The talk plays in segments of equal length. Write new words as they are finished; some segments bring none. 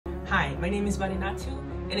Hi, my name is Varinatu,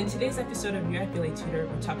 and in today's episode of your FBLA Tutor,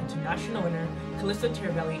 we're talking to national winner Callisto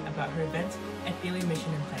Terabelli about her event, FBLA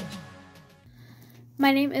Mission and Pledge.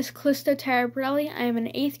 My name is Callisto Terabelli. I am an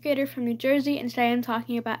 8th grader from New Jersey, and today I'm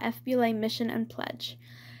talking about FBLA Mission and Pledge.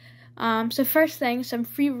 So first thing, some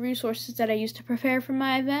free resources that I used to prepare for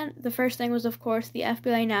my event. The first thing was, of course, the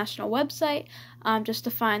FBLA National website, just to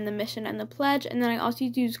find the mission and the pledge, and then I also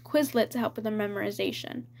used Quizlet to help with the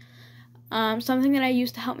memorization. Something that I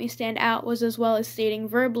used to help me stand out was as well as stating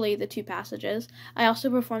verbally the two passages. I also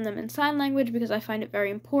perform them in sign language because I find it very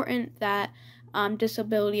important that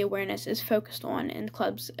disability awareness is focused on in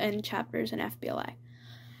clubs and chapters in FBLA.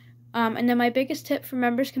 And then my biggest tip for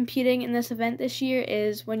members competing in this event this year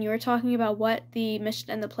is when you are talking about what the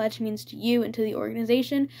mission and the pledge means to you and to the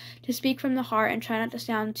organization, to speak from the heart and try not to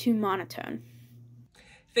sound too monotone.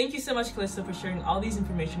 Thank you so much, Callisto, for sharing all these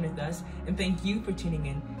information with us, and thank you for tuning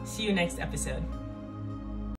in. See you next episode.